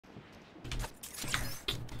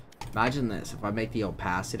Imagine this, if I make the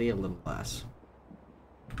opacity a little less.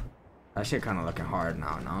 That shit kinda looking hard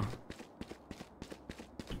now, no?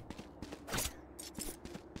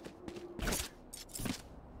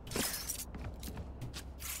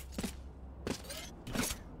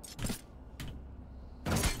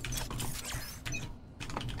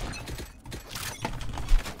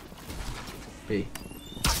 B.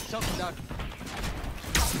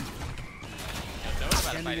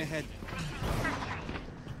 Ahead.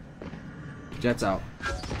 Jet's out.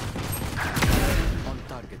 On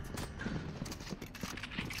target.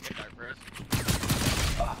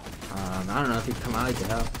 I don't know if he come out, he could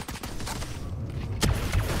help.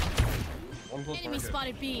 Enemy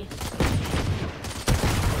spotted B.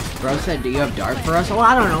 Bro said, do you have dart for us? Oh,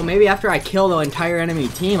 I don't know. Maybe after I kill the entire enemy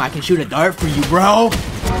team, I can shoot a dart for you, bro.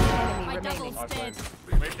 My double's dead.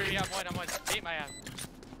 Wait for you, I'm one. Beat my ass.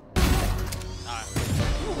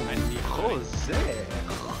 Jose.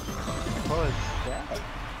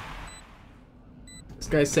 This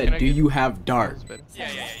guy said, do you have dart? Yeah,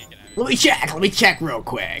 you can have it. Let me check real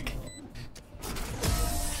quick.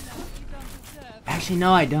 Actually,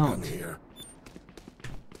 no, I don't.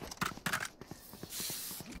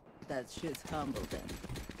 That shit's humble then.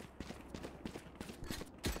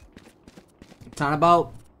 It's not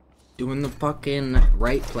about doing the fucking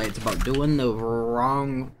right play. It's about doing the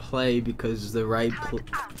wrong play because the right play.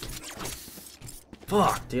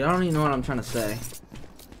 Fuck, dude. I don't even know what I'm trying to say.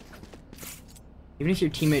 Even if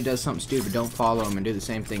your teammate does something stupid, don't follow him and do the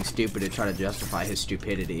same thing stupid to try to justify his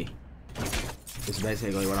stupidity. This is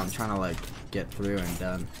basically what I'm trying to, like, get through and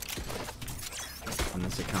done. On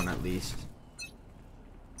this account, at least.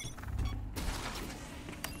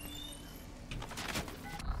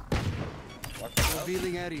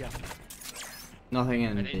 Revealing area. Nothing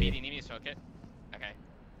in Are they B? B. Need me to smoke it? Okay.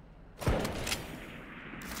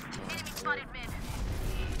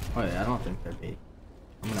 Oh yeah, I don't think they're B.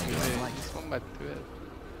 I'm gonna do it. One by two.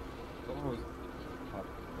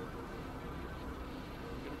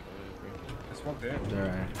 I smoked it.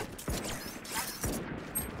 They're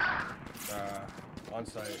On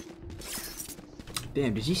site.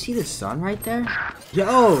 Damn, did you see the sun right there?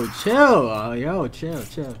 Yo, chill! Yo, chill.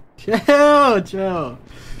 Chill!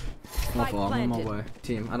 My fault, I'm on my way.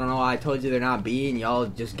 Team, I don't know why I told you they're not B and y'all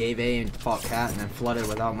just gave A and fought cat and then flooded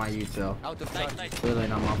without my util. Out of sight. Clearly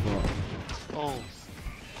not my fault. Oh.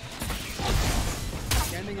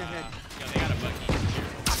 Scanning ahead. Yo, they got a buggy.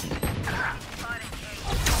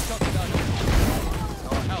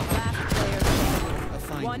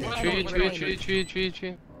 One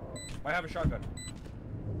Tree. I have a shotgun.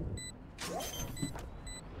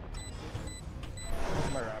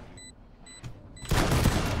 Where's my wrap?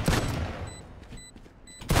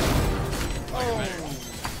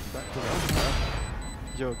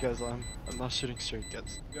 Yo, guys, I'm not shooting straight,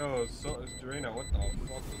 guys. Yo, so Dorena, what the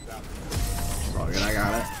fuck was that? It's all good, I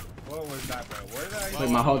got it. What was that, bro? Where did I? Like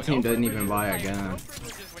my whole team doesn't even buy a gun.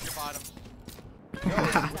 When you're bottom.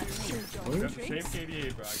 Same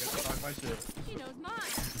KDA, bro. I guess I'll talk my shit. He knows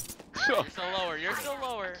mine. You're still lower. You're still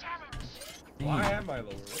lower. Why am I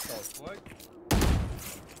lower? What the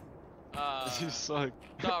fuck? You suck.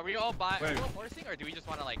 So are we all Wait. forcing, or do we just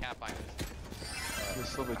want to like half buy this? Yo,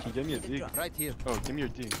 Silva, can you give me a D? Right here. Oh, give me your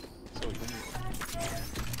D. So, give me.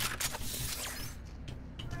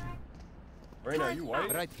 Dorena, are you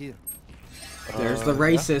white? Right here. There's the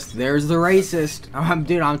racist. There's the racist.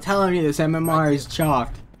 Dude, I'm telling you, this MMR is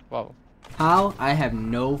chalked. Wow. How? I have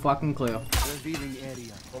no fucking clue. Revealing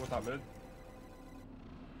area. One top mid.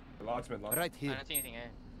 Lots mid, lots. Right I here. don't see anything,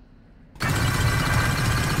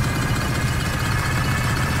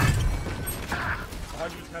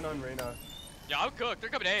 110 on Reyna. Yeah, I'm cooked. They're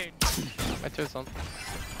coming in. I took some.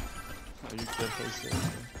 Oh, you definitely see it.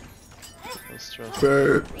 No stress.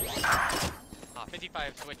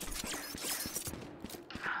 55 switch.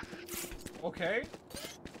 Okay.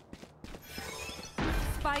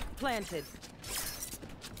 Spike planted.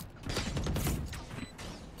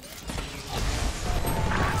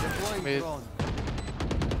 Deploying Mid. drone.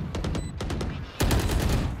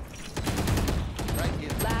 Right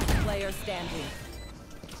here. Last player standing.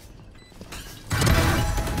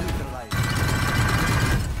 Neutralized.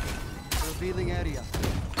 Revealing area.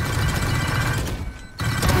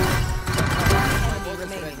 Enemy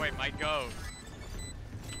remaining. Wait, might go.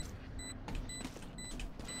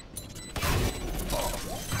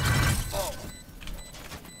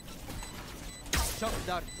 Shock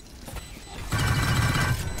dart.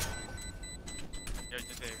 Yo,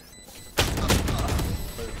 just there.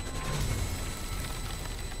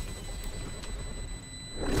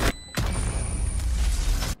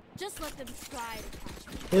 Just let them try to catch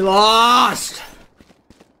me. He lost!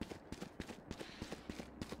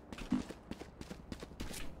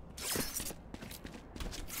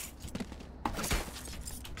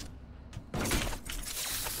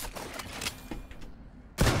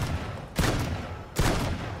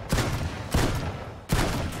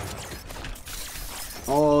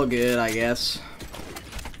 all good, I guess.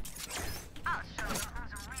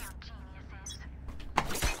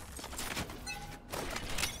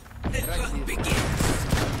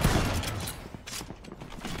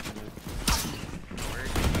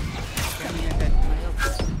 Scanning ahead.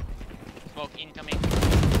 Smoke incoming.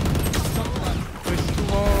 There's two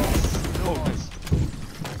walls. Oh, nice.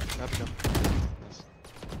 Yep.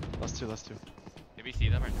 Nice. Last two. Did we see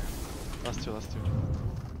them or no? Last two.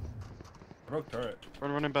 Broke turret.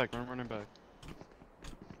 Running back.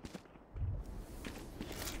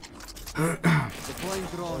 Deploying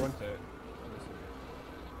drone. One hit.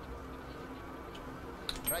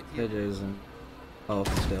 Right here. Pages and oh,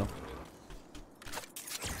 still.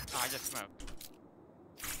 Oh, I just smoked.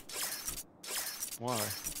 Why?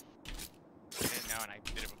 I didn't know and I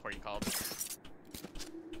did it before you called.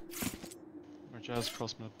 Or Jazz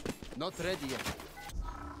cross mid. Not ready yet.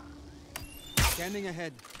 Scanning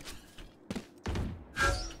ahead.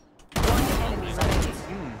 One enemy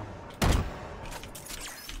remaining.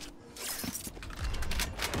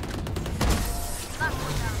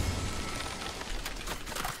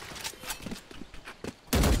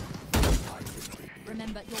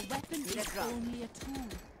 Remember, your weapon is Let's go. only a tool.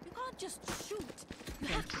 You can't just shoot. You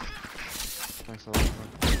have to Thanks a lot.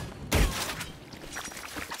 Bro.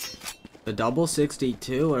 The double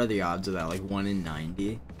 62. What are the odds of that? Like 1 in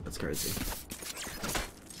 90. That's crazy.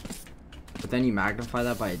 But then you magnify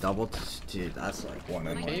that by a double. Dude, that's like 1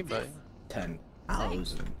 in Okay, like bye.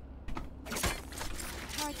 10,000.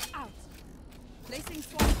 charge out. Placing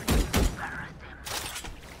swamp.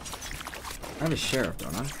 I have a sheriff,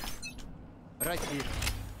 don't I? Right here.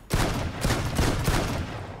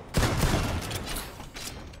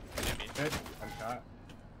 Hit. I'm cat.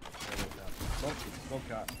 Smoke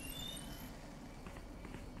cat.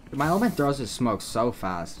 My element throws his smoke so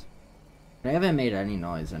fast. I haven't made any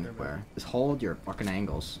noise anywhere. Just hold your fucking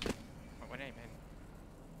angles. What name, man?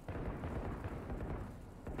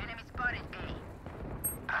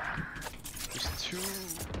 There's two.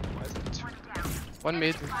 Why is it two? One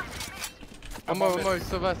mid. One more.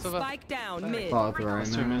 Sova. Spike down mid. Follow through right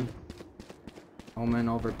That's two mid. now. Omen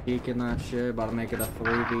over peeking that shit. About to make it a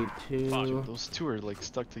 3v2. Those two are like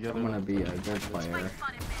stuck together. I'm gonna be a good player. I mean,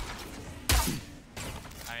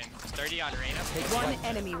 30 on Reyna. One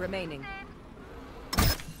enemy remaining. Did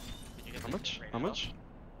you get How the much? Reyna How belt? much?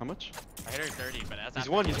 How much? I hit her 30, but that's He's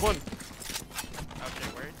not one. He's one. Okay,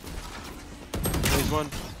 word. Yeah, he's one.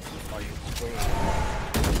 Oh, you swing.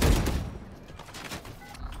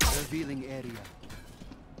 Revealing area.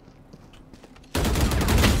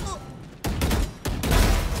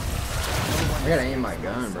 I gotta aim my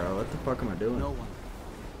gun, bro. What the fuck am I doing? No one.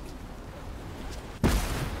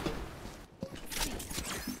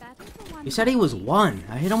 Battle for one. He said he was 1.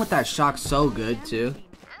 I hit him with that shock so good, too.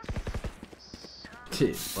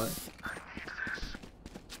 Dude, what?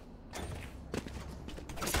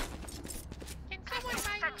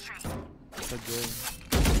 Good game.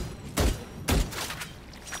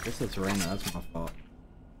 Guess it's Reyna. That's my fault.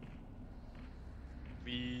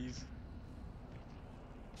 Please.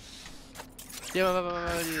 Yeah.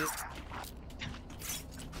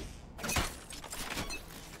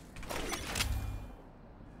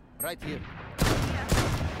 Right here.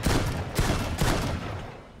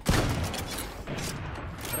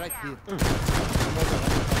 Right here.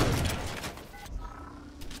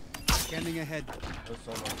 Scanning ahead. There's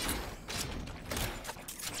so much.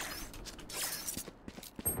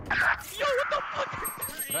 Yo, what the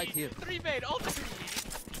fuck? Right here. 3 made, all 3.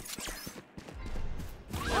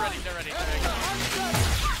 They're ready.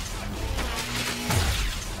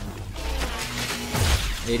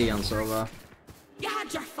 80 on Sova. You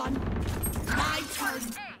had your fun. My turn.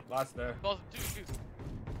 Last there. Both, two.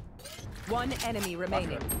 One enemy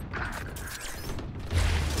remaining.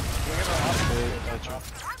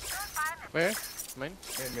 Where? Main?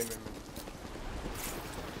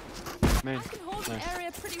 Main. I can hold Nice. the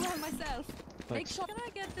area pretty well myself. Big Thanks. shot. Can I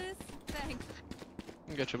get this? Thanks.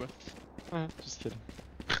 I got you, bro. Just kidding.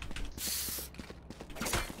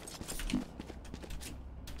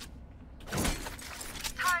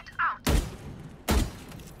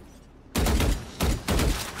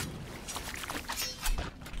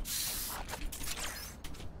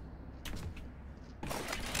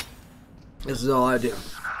 This is all I do.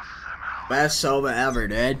 Best Sova ever,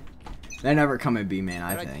 dude. They never come in B man,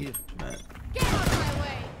 I Right think. here. But Get out of my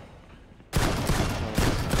way.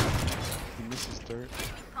 He misses dirt.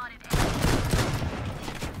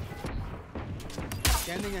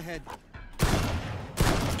 Scanning ahead.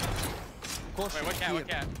 Caution Wait, what cat? here. What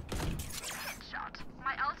cat?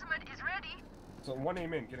 My ultimate is ready. So one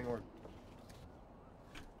aim in, getting orb.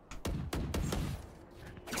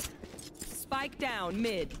 Spike down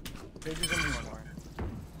mid. Pages in one more.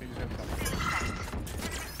 Pages in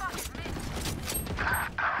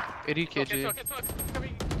top. 80 kg.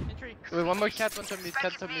 Coming in tree. Wait, one more cat, one top mid,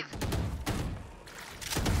 cat top mid.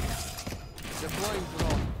 Deploying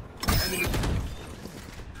drone. Enemy.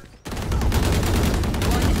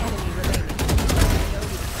 One enemy remaining.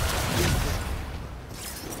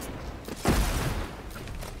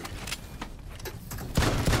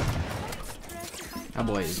 That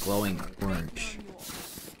boy is glowing orange.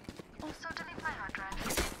 Also delete my hard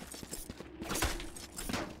drive.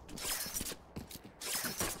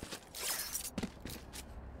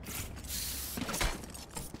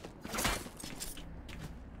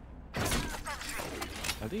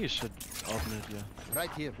 I think you should open it, yeah.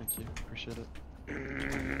 Right here. Thank you, appreciate it.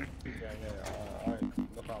 Yeah. Alright,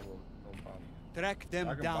 no problem. No problem. Track I them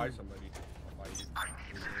can buy down. somebody. I'll buy you.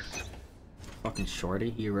 Fucking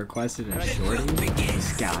shorty. He requested a shorty.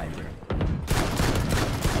 This guy, bro.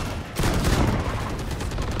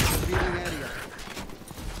 Revealing area.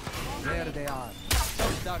 There they are.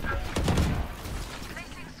 Shot dark.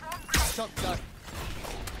 Placing swarm grenade. Shot dark.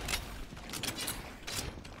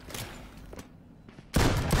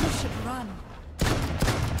 You should run.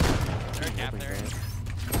 There's a gap there.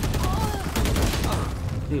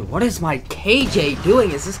 Dude, what is my KJ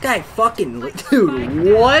doing? Is this guy fucking... Dude,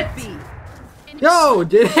 what? B. Yo,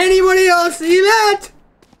 did anybody else see that?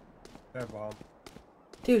 That bomb.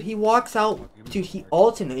 Dude, he walks out. Dude, he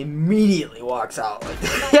ults and immediately walks out. Like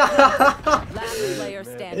that. Last player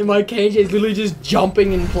standing. And my KJ is literally just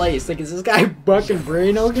jumping in place. Like, is this guy fucking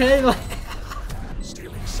brain okay? Like,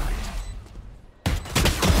 Stealing sight.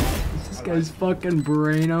 is this guy's fucking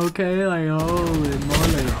brain okay? Like, holy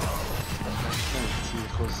moly.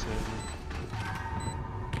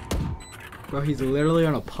 Bro, he's literally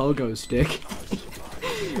on a pogo stick.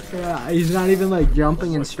 Yeah, he's not even like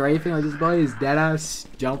jumping and strafing. Like, this boy is dead ass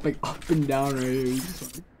jumping up and down right here. He's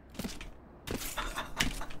just like...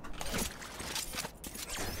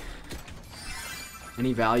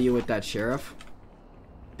 Any value with that sheriff?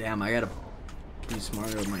 Damn, I gotta be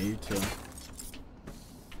smarter with my util.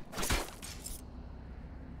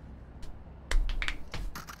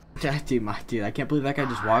 Dude, I can't believe that guy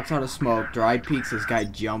just walks out of smoke, dry peeks this guy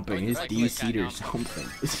jumping. His DC'd or something.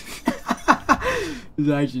 There's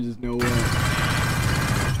actually just no way.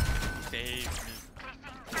 Save me.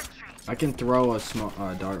 I can throw a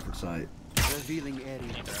dart for sight. Revealing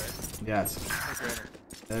area. Yes.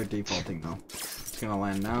 They're defaulting though. It's gonna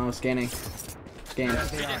land now. Scanning. Scan.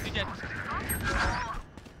 Regen.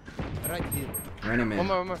 Right here. Ran him in.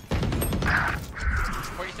 One more.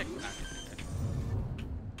 46.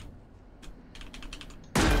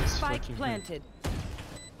 Spike planted.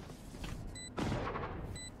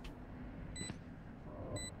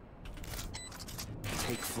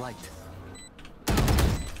 Take flight.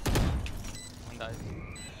 One died.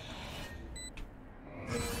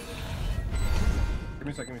 Give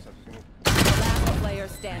me a sec, give me a sec. Give me. Last player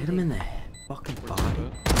Hit him standing. in the fucking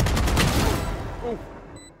body. Oh!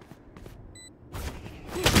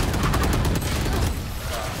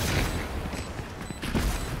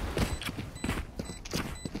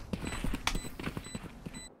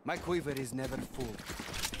 My quiver is never full.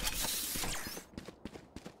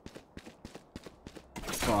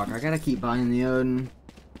 Fuck, I gotta keep buying the Odin.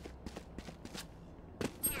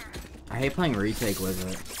 I hate playing retake with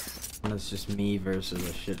it. When it's just me versus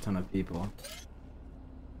a shit ton of people.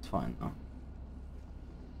 It's fine though.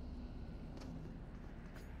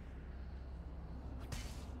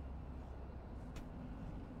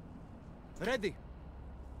 Ready.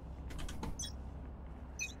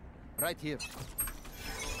 Right here.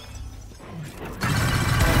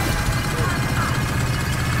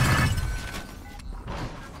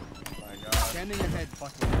 My god. Scanning ahead. I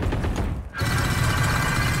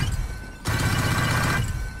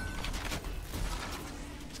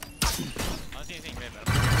don't see anything good, but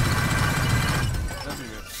That'd be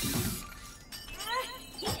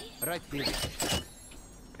Right here. good.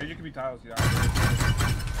 Okay, you can be tiles, yeah.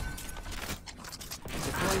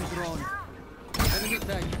 Deploying drone. Enemy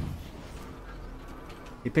tag.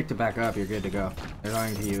 You picked it back up, you're good to go. They're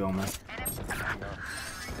going to you, Omen.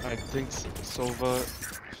 I think SOVA.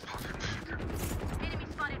 Enemy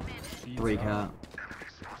spotted mid. 3 cat.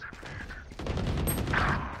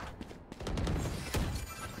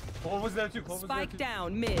 Cole was there too, Cole was there Spike too.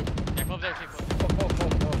 down mid. yeah, close there, too.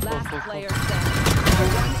 Last player standing.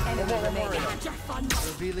 One enemy remaining.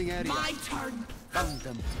 Revealing area. My turn. Found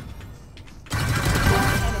them.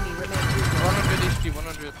 One enemy remaining. 100 HP,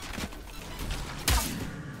 100.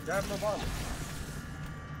 You have no bomb.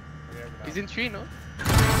 Okay, He's in tree, no?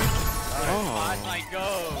 Oh my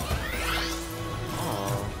god.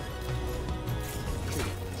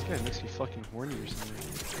 Yeah, it makes me fucking horny or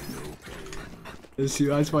something. See,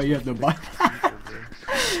 that's why you have to buy. I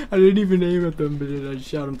didn't even aim at them, but then I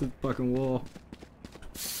shot them to the fucking wall.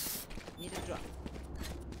 Need a drop.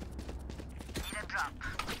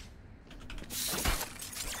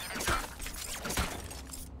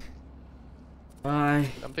 Bye.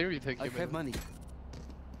 I'm thinking we take I him have in. money.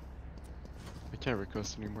 I can't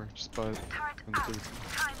request anymore. Just buy it on the thing.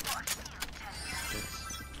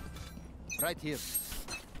 Thanks. Right here.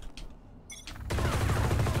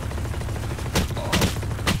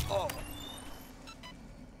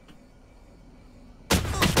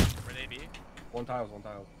 Where they be? One tiles, one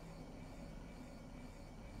tiles.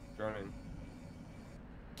 Joining.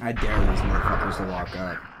 I dare these motherfuckers to walk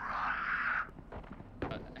up.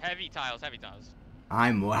 Heavy tiles, heavy tiles.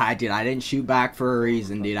 Dude, I didn't shoot back for a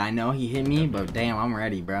reason, dude. I know he hit me, but damn, I'm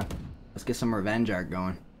ready, bro. Let's get some revenge art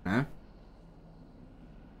going, huh?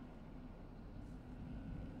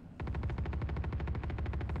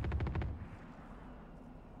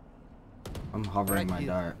 I'm hovering my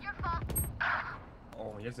dart.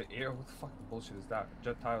 Oh, he has an air. What the fuck bullshit is that?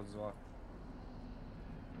 Jet tiles as well.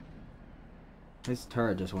 His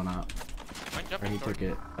turret just went up. One Or jumping he sword. took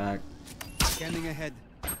it back. Scanning ahead.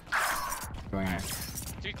 Going on.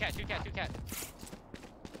 Two cat. Smoke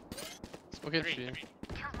it, Three. G.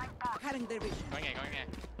 Cutting their vision. Going in.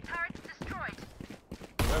 Turret destroyed.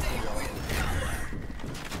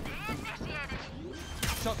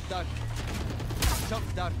 Shot done. Shot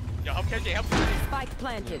done. Yo, help KJ, help. Spike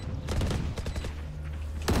planted.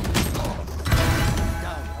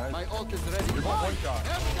 Down. My ult is ready. One shot.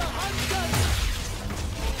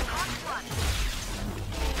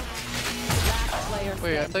 Last player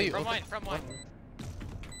Wait, I standing. thought you. From one.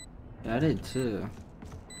 Yeah, I did too.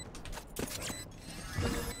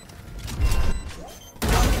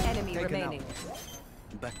 One enemy Taken remaining.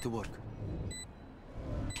 Back to work.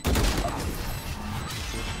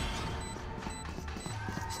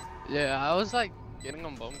 Yeah, I was like getting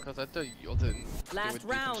on bomb because I thought you didn't. Last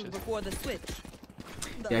round before the switch.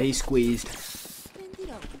 Yeah, he squeezed.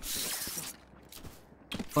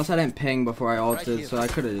 Plus, I didn't ping before I ulted, so I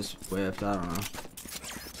could have just whiffed. I don't know.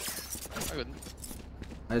 I couldn't.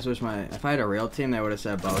 I just wish if I had a real team, they would have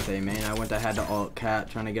said both A main. I went ahead to alt cat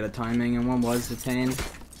trying to get a timing, and one was detained.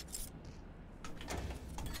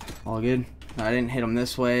 All good. I didn't hit him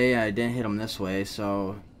this way. I didn't hit him this way,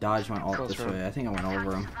 so dodged my ult this way. I think I went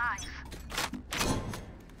over him.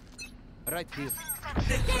 Right here.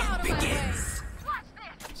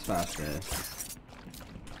 It's fast, You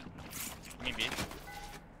mean B?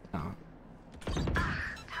 No.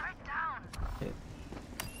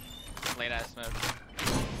 Late ass smoke.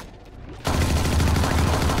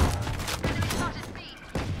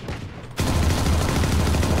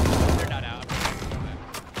 They're not out.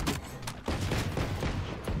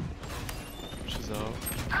 She's out.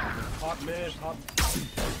 Hot mid, hot.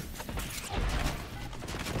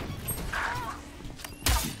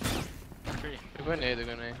 Three. They're going A, they're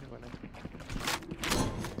going A, they're going A.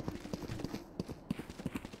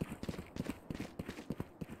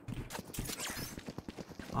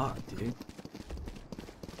 Fuck, dude.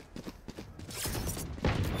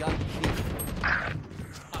 Gun here. Ah,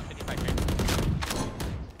 55 frame.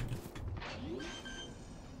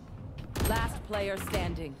 Last player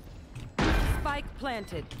standing. Spike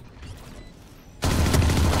planted.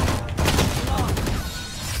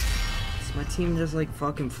 Is my team just like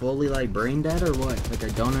fucking fully like brain dead or what? Like I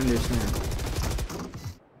don't understand.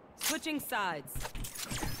 Switching sides.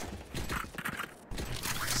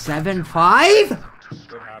 7-5?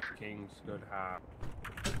 Good half, Kings. Good half.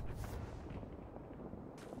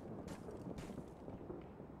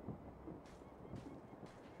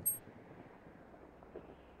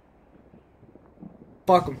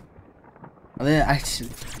 Fuck them.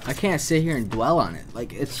 I can't sit here and dwell on it.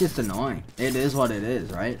 Like, it's just annoying. It is what it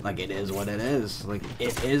is, right? Like, it is what it is. Like,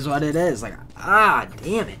 it is what it is. Like, ah,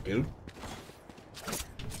 damn it, dude.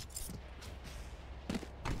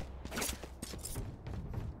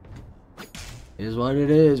 It is what it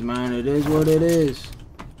is, man. It is what it is.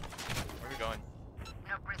 Where are we going?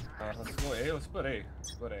 Let's go A. Let's split A.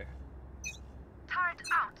 Split A. Turret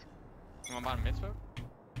out. You want bottom mid smoke?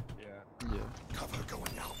 Yeah. Yeah. Cover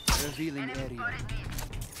going out. Revealing area.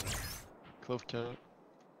 Clove cat.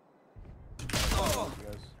 Oh.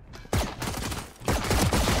 Yes.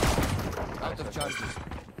 Out of charges.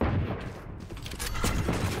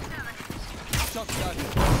 Shot done.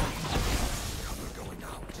 Cover going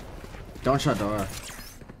out. Don't shut door.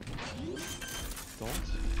 Don't?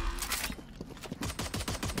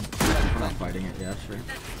 I'm not fighting it, yeah, sure.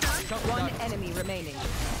 Shot One done. enemy remaining.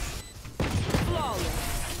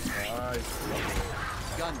 Flawless. Nice.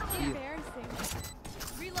 Gun here. Embarrassing.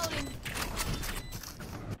 Reloading.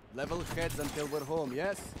 Level heads until we're home,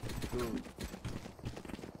 yes? Good.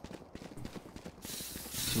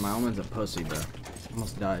 My omen's a pussy, bro.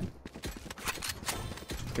 Almost died.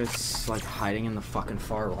 It's like hiding in the fucking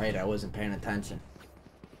far right. I wasn't paying attention.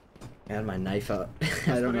 I had my knife out.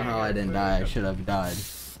 I don't know how I didn't die. I should have died.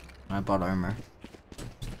 I bought armor.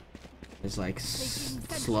 He's like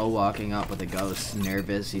slow walking up with a ghost,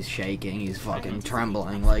 nervous. He's shaking. He's fucking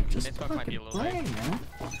trembling. Like just fucking play, man.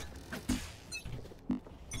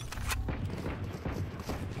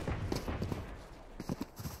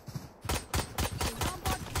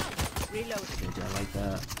 Reloading. I like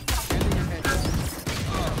that.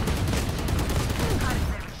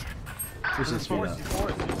 This is speed up.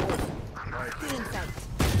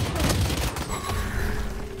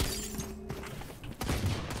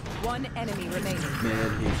 One enemy remaining.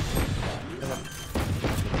 Mid, he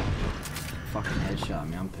fucking headshot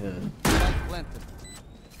me. I'm pissed. Planted.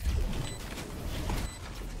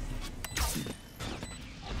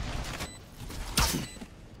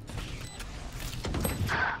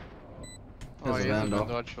 Oh, There's a yeah, vandal.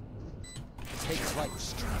 dodge. Take flight.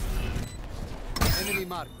 Enemy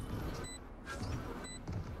mark.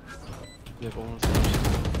 Yeah, but one flash.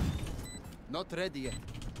 Not ready yet.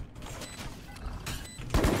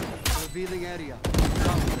 Revealing area.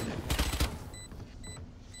 Confident.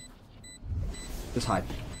 Just hide.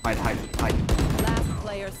 Hide. Last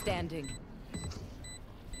player standing.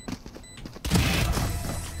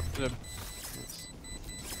 Yeah.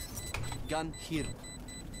 Gun here.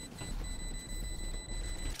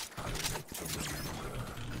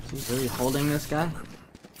 He's really holding this guy?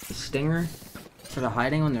 The stinger? Sort of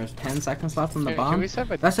hiding when there's 10 seconds left on the bomb?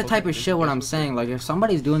 That's the type of shit what I'm saying. Like, if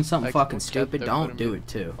somebody's doing something fucking stupid, don't do it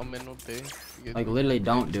too. Like, literally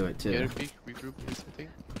don't do it too.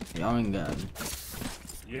 Oh my god.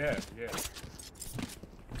 Yeah.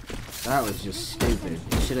 That was just stupid.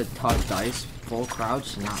 You should have tucked dice, full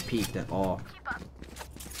crouch, and not peeked at all.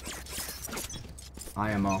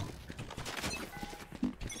 IMO.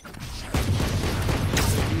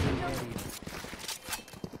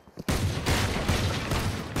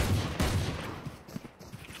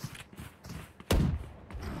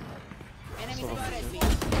 Enemy spotted me.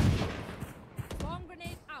 Bomb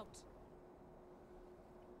grenade out.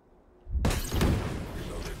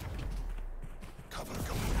 Cover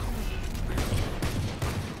going out.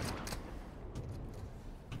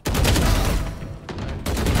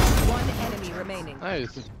 One enemy remaining.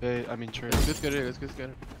 Nice. I mean, true. Let's get it.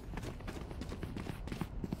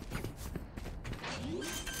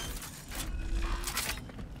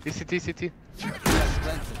 CT.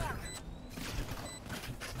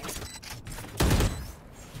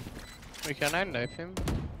 Wait, can I knife him?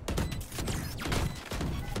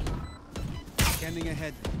 Scanning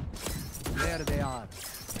ahead. There they are.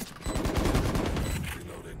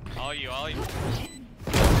 Reloading. All you. Enemy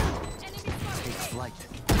Take spotted. flight.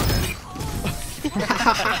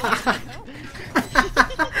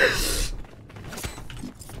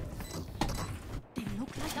 They look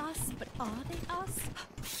like us, but are they us?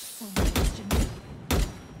 So many questions.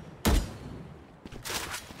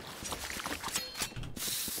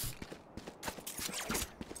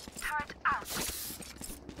 Turret out.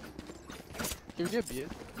 Can we get BS?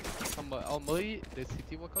 I'll molly the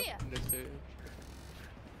CT walk up Yeah. and there's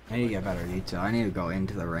I need to get better detail. I need to go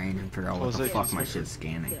into the range and figure out what the fuck my shit's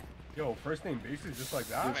scanning. Yo, first name basis just like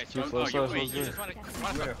that? Wait, Too so, close, you close, just want to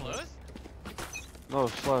Yeah. close? No,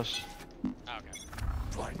 flash. Oh, okay.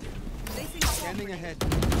 Blinded. Scanning ahead.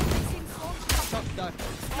 Top duck.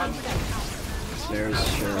 Stairs,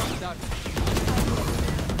 sure. Top duck.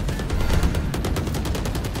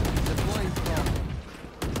 Deploying storm.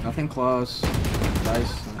 Nothing close.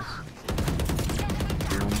 Nice.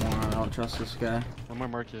 One more. I don't trust this guy. One more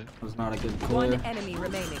market. Was not a good One clear. enemy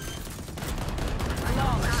remaining.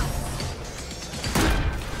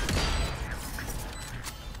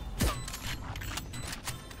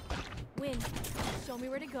 Win. Show me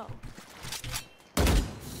where to go.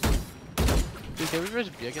 Dude, can we rush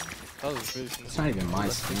B again? That was really It's not even my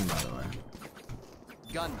skin, by the way.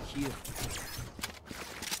 Gun here.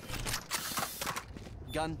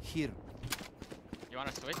 Gun here. You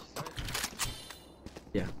want to switch?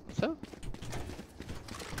 Yeah. What's up?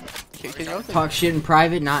 Can you also Talk shit in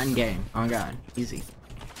private, not in game. Oh god. Easy.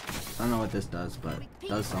 I don't know what this does, but it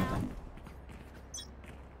does something.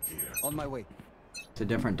 On my way. It's a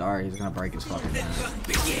different dart. He's gonna break his fucking neck.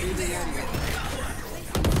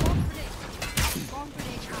 Bomb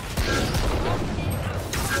grenade out.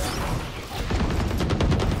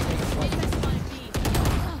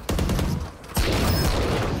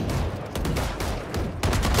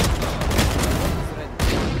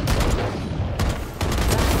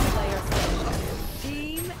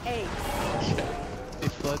 Ace.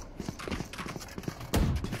 Big flood.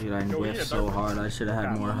 Dude, I whiffed so hard. I should have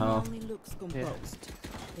had more health. Only looks composed.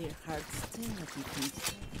 Their hearts still at you can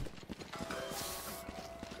say.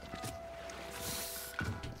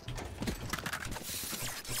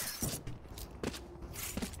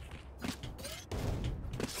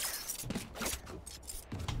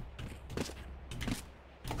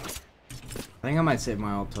 I think I might save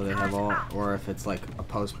my ult till they have ult, or if it's like a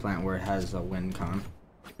post plant where it has a win con.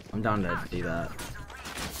 I'm down to do that.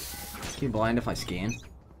 Can you blind if I scan?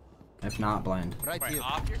 If not, blind. Right Wait, here.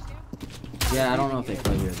 off your stand? Yeah, I don't know if they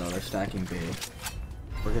play here though. They're stacking B.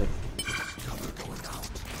 We're good.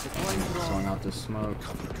 Throwing out this smoke.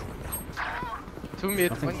 2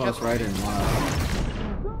 mid, Nothing 1 close cat. right and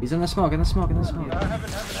left. He's in the smoke, in the smoke, in the smoke. Heaven.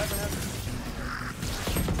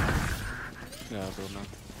 Yeah, bro, man.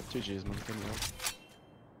 GG's, man. Good job.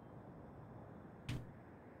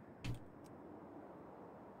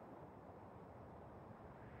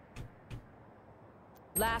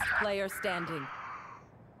 Last player standing.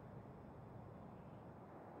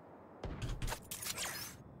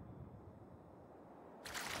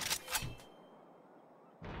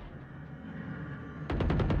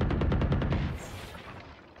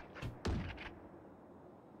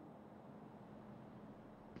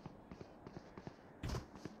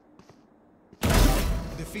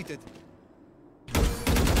 Defeated.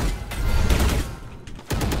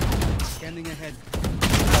 Scanning ahead.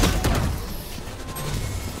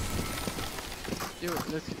 Yo,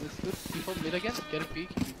 let's people mid again. Get a peek.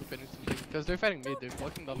 Depending something. Because they're fighting mid. They're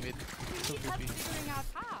walking down mid. So Keep creepy. figuring out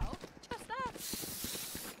how. Just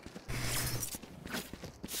that.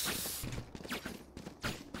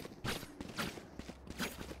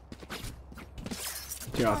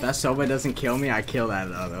 Yo, if that Sova doesn't kill me, I kill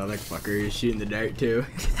that other fucker. He's shooting the dart too.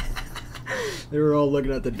 They were all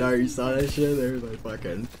looking at the dart. You saw that shit? They were like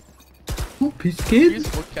fucking. Ooh, piece of kid. Use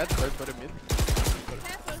 4 cats right for the mid.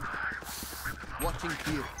 Watching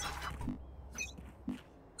here.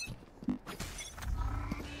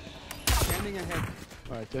 Scanning ahead.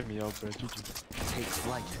 Alright, get me out, bro. GG. Take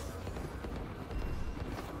flight.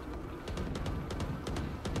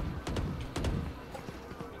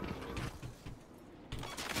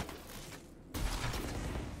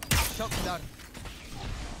 Shock dart.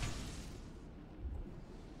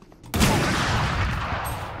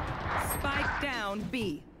 Spike down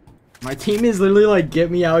B. My team is literally like, get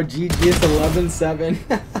me out, GG, it's 11-7.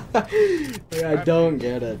 Like, I don't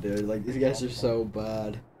get it, dude. Like, these guys are so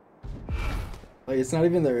bad. Like, it's not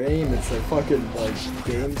even their aim, it's their fucking, like,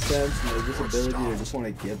 game sense and their just ability to just want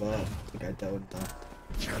to give up. Like, I don't know.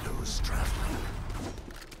 Shadows traveling.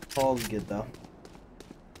 Paul's good, though.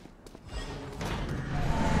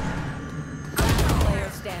 Player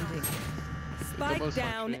standing. Spike most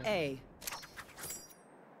down likely. A.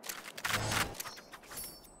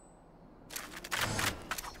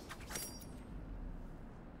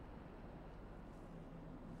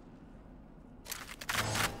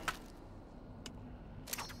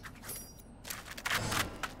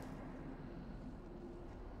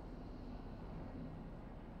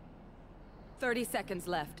 Thirty seconds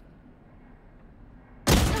left.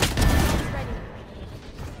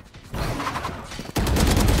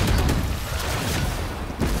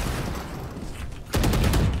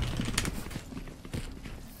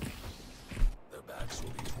 Their backs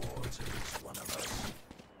will be towards at least one of us.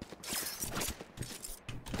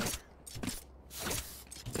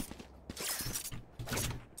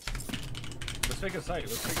 Let's take a site.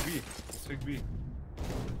 Let's take B. Let's take B.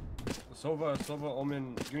 Sova,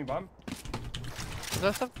 Omen, give me bomb. Is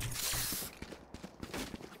that stuff?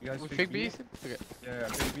 You guys We pick pick B? B? Okay. Yeah,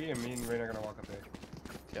 pick B and me and Rain are gonna walk up there.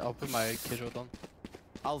 Yeah, I'll put my casual on.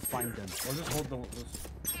 I'll find them. We'll just hold the.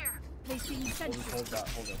 Placing We'll sentry. just hold that.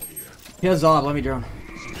 Hold that. He has Zob, let me drone. Take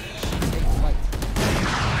flight.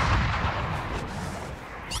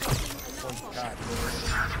 Oh, God.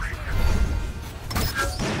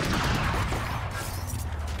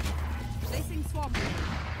 Placing swamp.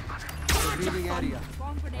 Revealing area.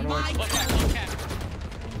 Swamp grenade. Look at.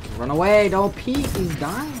 Run away, don't peek, he's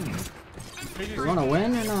dying. Please, You wanna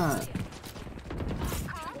win or not?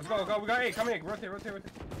 Let's go. We got A. Come here. Rotate.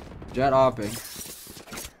 Jet hopping.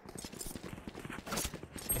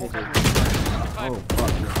 Oh, fuck. I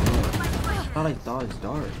thought I saw his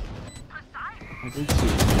dart. I did see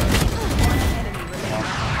it. Enemy remaining.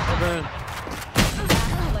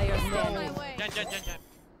 Last player On my standing. way. Jen.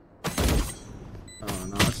 Oh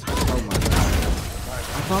no, it's so much.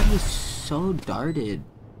 I thought he so darted.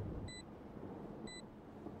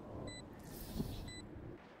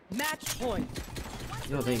 Match point.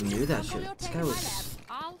 Yo, they knew that Don't go shit. your This take guy my was. lab.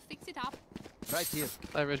 I'll fix it up. Right here.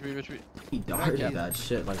 Hey, Rich B, Rich B. He darted that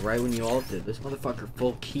shit like right when you ulted. This motherfucker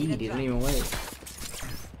full key. He didn't even wait.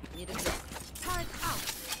 Need a drop. Turret out.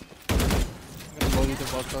 I'm gonna load the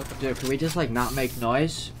box out. Dude, can we just like not make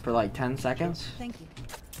noise for like 10 seconds? Thank you.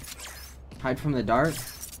 Hide from the dart.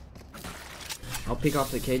 I'll peek off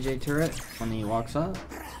the KJ turret when he walks up.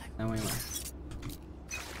 Then we win.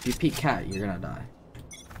 If you peek cat, you're gonna die.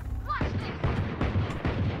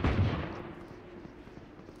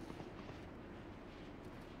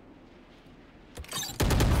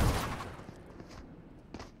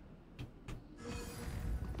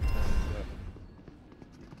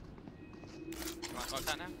 What's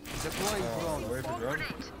that now? Deploying drone. Where's the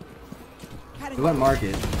drone? We went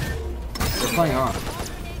market. We're playing off.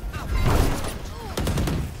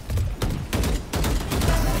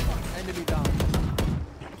 Enemy down.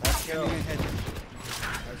 Nice kill. Enemy ahead.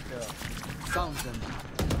 Nice kill. Sound them.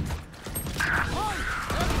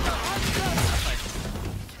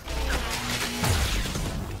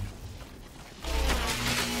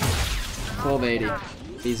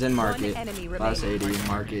 1280. He's in market. One enemy Last remaining. 80 in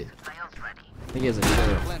market. I think he has a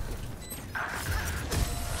kill.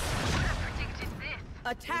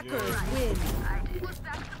 Attackers win. Was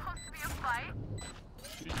that supposed to be a fight?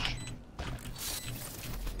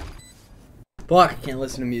 Fuck, I can't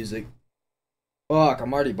listen to music. Fuck,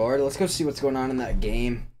 I'm already bored. Let's go see what's going on in that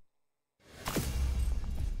game.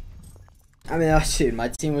 I mean, oh, dude, my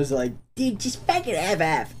team was like, dude, just fucking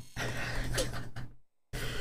FF.